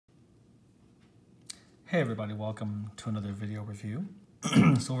Hey everybody, welcome to another video review.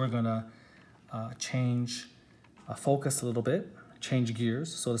 So we're gonna change focus a little bit, change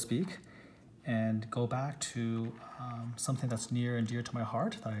gears, so to speak, and go back to something that's near and dear to my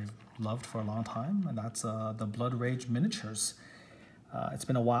heart that I've loved for a long time, and that's the Blood Rage miniatures. It's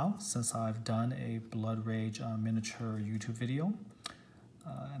been a while since I've done a Blood Rage miniature YouTube video,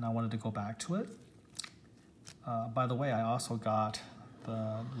 and I wanted to go back to it. By the way, I also got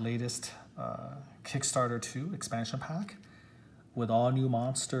the latest Kickstarter 2 expansion pack with all new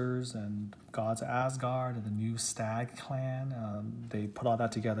monsters and Gods of Asgard and the new Stag clan. They put all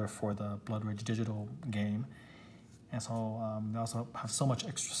that together for the Blood Rage digital game. And so they also have so much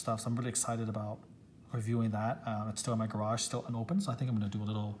extra stuff, so I'm really excited about reviewing that. It's still in my garage, still unopened, so I think I'm going to do a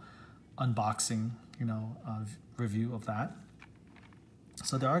little unboxing, review of that.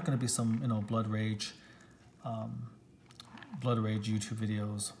 So there are going to be some, Blood Rage YouTube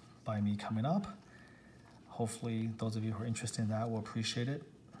videos by me coming up. Hopefully those of you who are interested in that will appreciate it.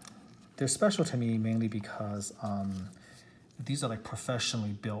 They're special to me mainly because these are like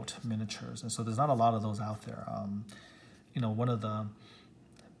professionally built miniatures, and so there's not a lot of those out there. One of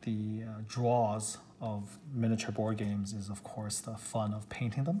the draws of miniature board games is, of course, the fun of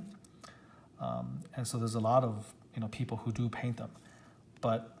painting them. And so there's a lot of people who do paint them,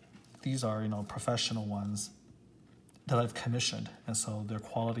 but these are professional ones that I've commissioned, and so their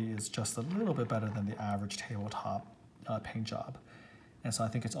quality is just a little bit better than the average tabletop paint job. And so I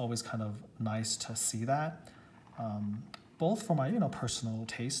think it's always kind of nice to see that, both for my personal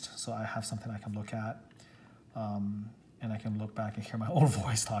taste, so I have something I can look at, and I can look back and hear my own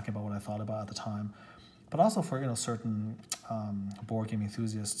voice talking about what I thought about at the time, but also for certain board game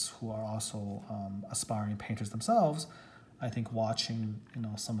enthusiasts who are also aspiring painters themselves. I think watching,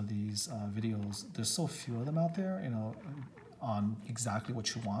 some of these videos, there's so few of them out there, on exactly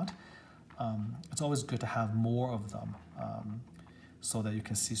what you want. It's always good to have more of them, so that you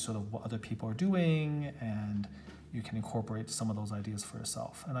can see sort of what other people are doing, and you can incorporate some of those ideas for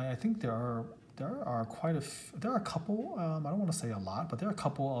yourself. And I think there are a couple. I don't want to say a lot, but there are a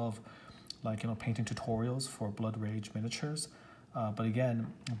couple of painting tutorials for Blood Rage miniatures. But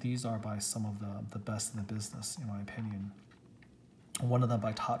again, these are by some of the best in the business, in my opinion. One of them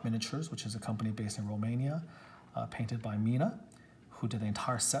by Top Miniatures, which is a company based in Romania, painted by Mina, who did the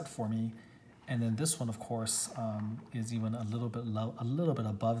entire set for me. And then this one, of course, is even a little bit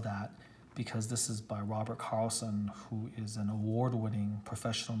above that, because this is by Robert Carlson, who is an award-winning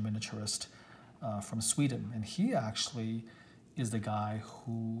professional miniaturist from Sweden. And he actually is the guy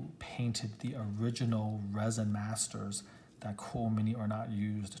who painted the original resin masters that Cool Mini or Not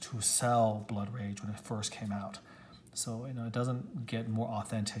used to sell Blood Rage when it first came out. So it doesn't get more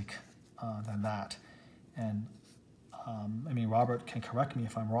authentic than that. And Robert can correct me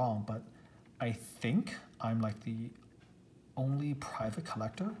if I'm wrong, but I think I'm like the only private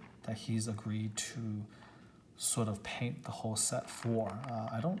collector that he's agreed to sort of paint the whole set for.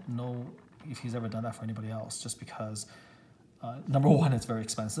 I don't know if he's ever done that for anybody else, just because number one, it's very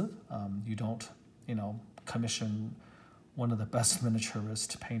expensive. You don't commission one of the best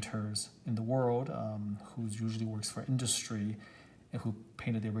miniaturist painters in the world, who usually works for industry and who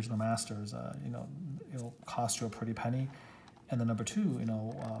painted the original masters. It'll cost you a pretty penny. And then number two,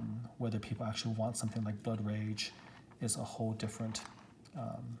 whether people actually want something like Blood Rage is a whole different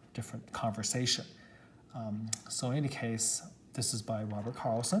conversation. So in any case, this is by Robert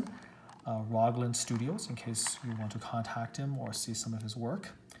Carlson, Rogland Studios, in case you want to contact him or see some of his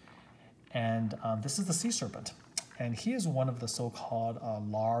work. And this is the Sea Serpent. And he is one of the so-called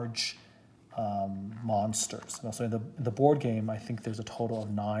large monsters. So in the board game, I think there's a total of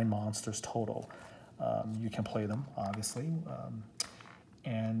 9 monsters total. You can play them, obviously.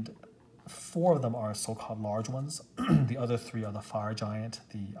 And 4 of them are so-called large ones. The other 3 are the fire giant,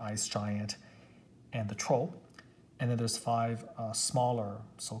 the ice giant, and the troll. And then there's 5 smaller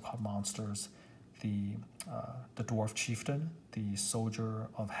so-called monsters, the dwarf chieftain, the soldier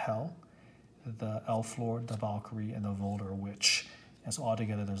of hell, the elf lord, the Valkyrie, and the Volder witch. And so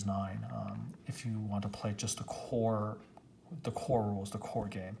altogether there's 9. If you want to play just the core rules, the core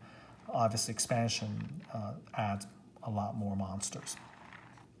game. Obviously expansion adds a lot more monsters.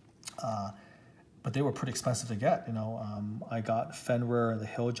 But they were pretty expensive to get. I got Fenrir, the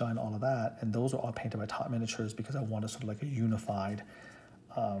Hill Giant, all of that, and those were all painted by Top Miniatures because I wanted sort of like a unified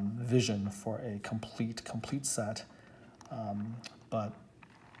vision for a complete set. But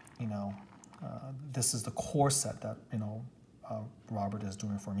this is the core set that Robert is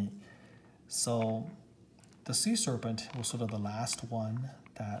doing for me. So the Sea Serpent was sort of the last one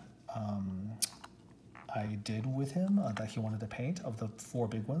that I did with him that he wanted to paint. Of the 4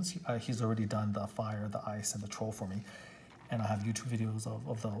 big ones, he's already done the fire, the ice, and the troll for me, and I have YouTube videos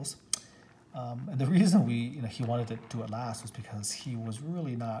of those. And the reason he wanted to do it last was because he was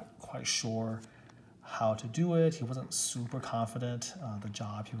really not quite sure how to do it. He wasn't super confident the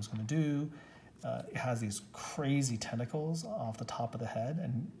job he was going to do. It has these crazy tentacles off the top of the head,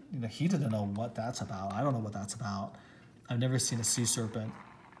 and he didn't know what that's about. I don't know what that's about. I've never seen a sea serpent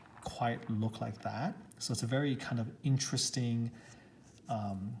quite look like that. So it's a very kind of interesting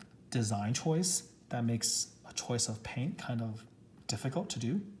design choice that makes a choice of paint kind of difficult to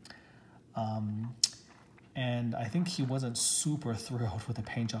do. And I think he wasn't super thrilled with the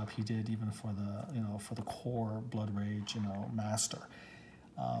paint job he did, even for the core Blood Rage master.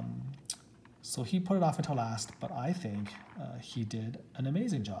 So he put it off until last, but I think he did an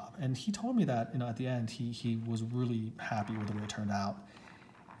amazing job. And he told me that at the end he was really happy with the way it turned out,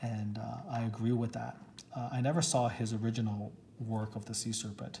 and I agree with that. I never saw his original work of the Sea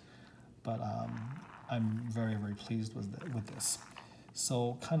Serpent, but I'm very, very pleased with this.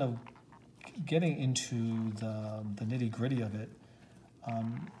 So kind of getting into the nitty-gritty of it,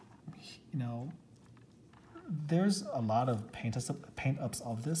 there's a lot of paint-ups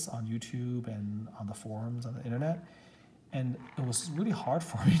of this on YouTube and on the forums on the internet, and it was really hard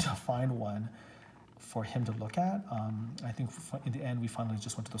for me to find one for him to look at. I think in the end we finally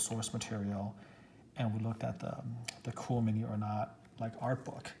just went to the source material and we looked at the Cool Mini or Not art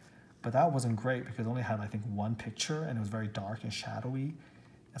book, but that wasn't great because it only had I think 1 picture and it was very dark and shadowy,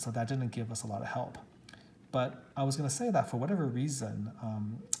 and so that didn't give us a lot of help. But I was going to say that for whatever reason,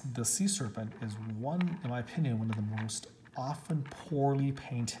 the Sea Serpent is in my opinion, one of the most often poorly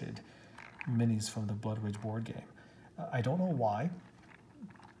painted minis from the Blood Rage board game. I don't know why,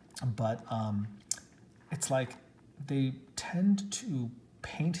 but it's like they tend to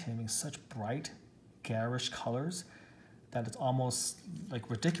paint him in such bright, garish colors that it's almost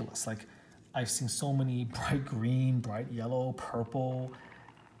ridiculous. I've seen so many bright green, bright yellow, purple.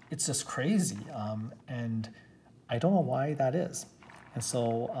 It's just crazy, and I don't know why that is. And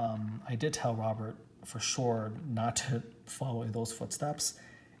so I did tell Robert for sure not to follow in those footsteps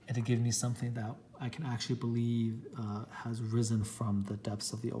and to give me something that I can actually believe has risen from the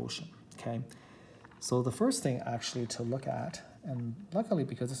depths of the ocean, okay? So the first thing actually to look at, and luckily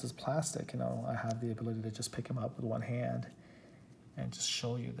because this is plastic, I have the ability to just pick him up with one hand and just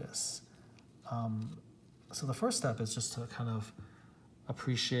show you this. So the first step is just to kind of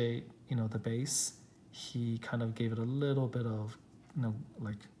appreciate the base. He kind of gave it a little bit of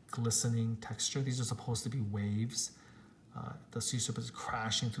glistening texture. These are supposed to be waves. The Sea Serpent is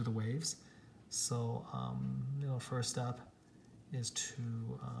crashing through the waves. So first step is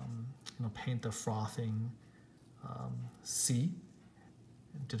to paint the frothing sea.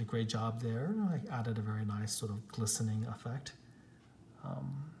 Did a great job there. I added a very nice sort of glistening effect.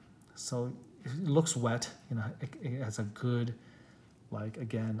 So it looks wet. It has a good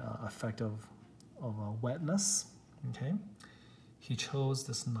effect of wetness, okay? He chose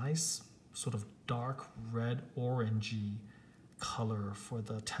this nice sort of dark red orangey color for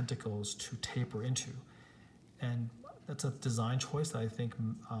the tentacles to taper into. And that's a design choice that I think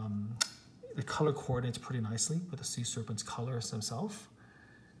the color coordinates pretty nicely with the Sea Serpent's colors himself.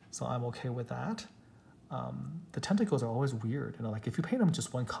 So I'm okay with that. The tentacles are always weird. If you paint them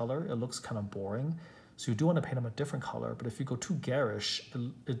just one color, it looks kind of boring. So you do want to paint them a different color, but if you go too garish,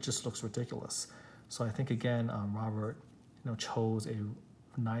 it just looks ridiculous. So I think again, Robert, chose a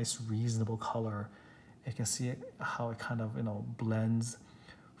nice, reasonable color. You can see how it kind of, blends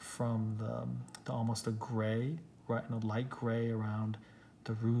from the almost a gray, right, light gray around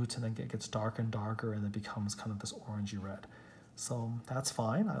the roots, and then it gets darker and darker, and then becomes kind of this orangey red. So that's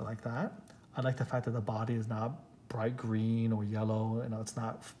fine. I like that. I like the fact that the body is not bright green or yellow. It's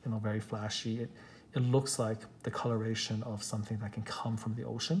not, very flashy. It looks like the coloration of something that can come from the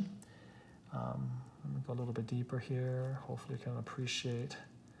ocean. Let me go a little bit deeper here. Hopefully you can appreciate,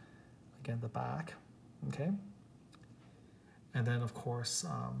 again, the back, okay? And then, of course,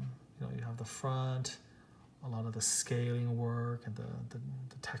 you have the front, a lot of the scaling work and the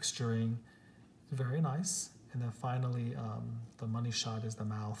texturing. Very nice. And then finally, the money shot is the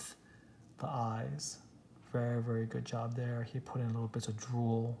mouth, the eyes. Very, very good job there. He put in little bits of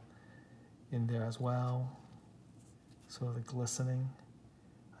drool in there as well. So the glistening,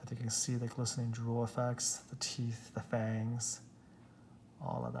 I think you can see the glistening drool effects, the teeth, the fangs,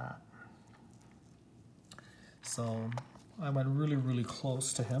 all of that. So I went really, really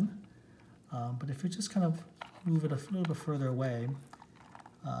close to him. But if you just kind of move it a little bit further away,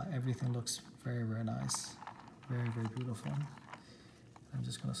 everything looks very, very nice. Very, very beautiful. I'm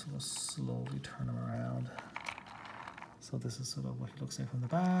just gonna sort of slowly turn him around. So this is sort of what he looks like from the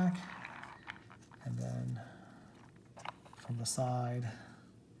back, and then from the side,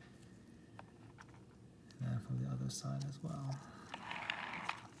 and then from the other side as well,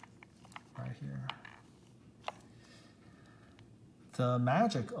 right here. The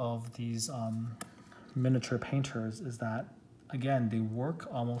magic of these miniature painters is that, again, they work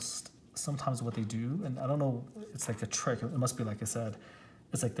almost sometimes what they do, and I don't know, it's like a trick. It must be, like I said,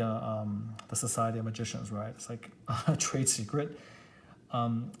 it's like the Society of Magicians, right? It's like a trade secret.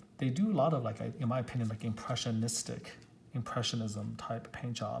 They do a lot of, like, in my opinion, like impressionism type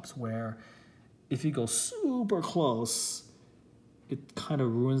paint jobs, where if you go super close, it kind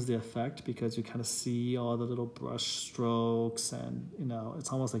of ruins the effect because you kind of see all the little brush strokes, and it's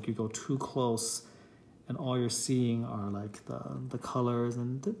almost like you go too close and all you're seeing are like the colors,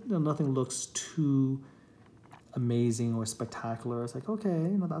 and nothing looks too amazing or spectacular. It's like,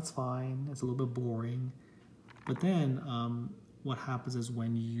 okay, that's fine. It's a little bit boring. But then what happens is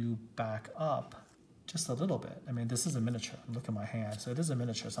when you back up just a little bit, I mean, this is a miniature. Look at my hand. So it is a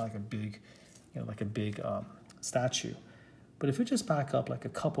miniature. It's not like a big, statue. But if you just back up like a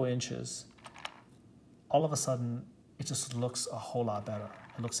couple inches, all of a sudden, it just looks a whole lot better.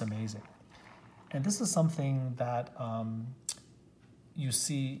 It looks amazing. And this is something that you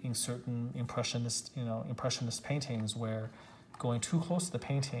see in certain impressionist paintings, where going too close to the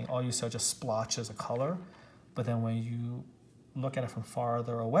painting, all you see are just splotches of color. But then when you look at it from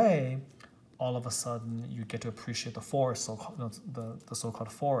farther away, all of a sudden you get to appreciate the forest, the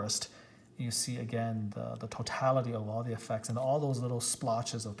so-called forest. You see again the totality of all the effects, and all those little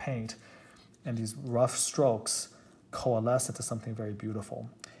splotches of paint and these rough strokes coalesce into something very beautiful.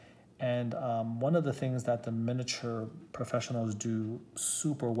 And one of the things that the miniature professionals do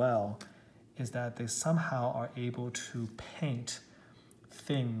super well is that they somehow are able to paint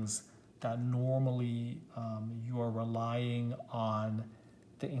things that normally you are relying on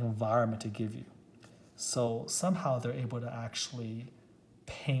the environment to give you. So somehow they're able to actually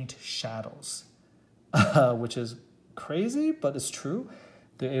paint shadows, which is crazy, but it's true.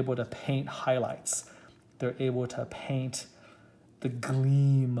 They're able to paint highlights. They're able to paint the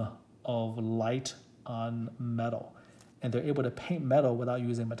gleam of light on metal, and they're able to paint metal without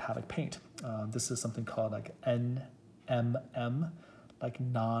using metallic paint. This is something called like NMM, like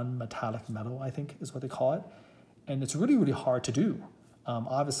non-metallic metal, I think is what they call it. And it's really, really hard to do.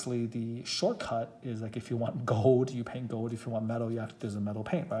 Obviously, the shortcut is like if you want gold, you paint gold. If you want metal, there's a metal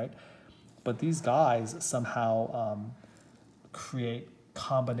paint, right? But these guys somehow create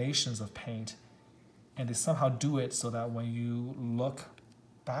combinations of paint, and they somehow do it so that when you look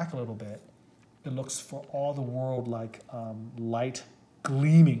back a little bit, it looks for all the world like light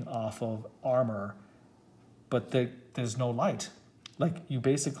gleaming off of armor, but there's no light. Like you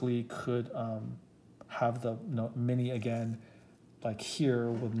basically could have the mini again, like here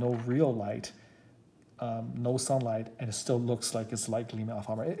with no real light, no sunlight, and it still looks like it's light gleaming off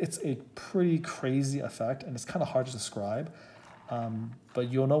armor. It's a pretty crazy effect, and it's kind of hard to describe,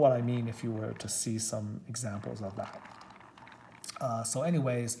 but you'll know what I mean if you were to see some examples of that. So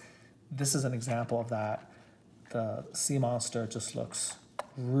anyways, this is an example of that. The sea monster just looks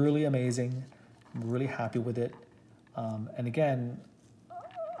really amazing. I'm really happy with it. And again,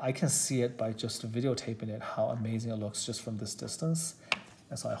 I can see it by just videotaping it, how amazing it looks just from this distance.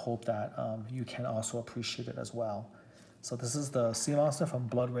 And so I hope that you can also appreciate it as well. So this is the sea monster from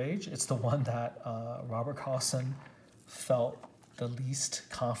Blood Rage. It's the one that Robert Carlson felt the least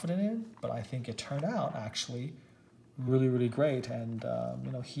confident in, but I think it turned out actually really, really great. And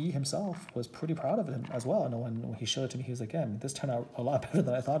he himself was pretty proud of it as well. And when he showed it to me, he was like, yeah, this turned out a lot better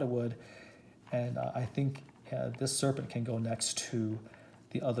than I thought it would. And I think this Serpent can go next to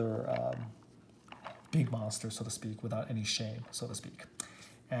the other big monsters, so to speak, without any shame, so to speak.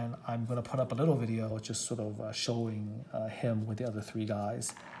 And I'm going to put up a little video just sort of showing him with the other three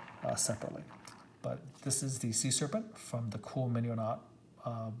guys separately. But this is the Sea Serpent from the Cool Mini or Not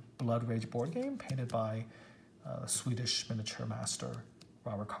Blood Rage board game, painted by Swedish miniature master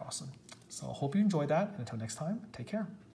Robert Carlson. So I hope you enjoyed that, and until next time, take care.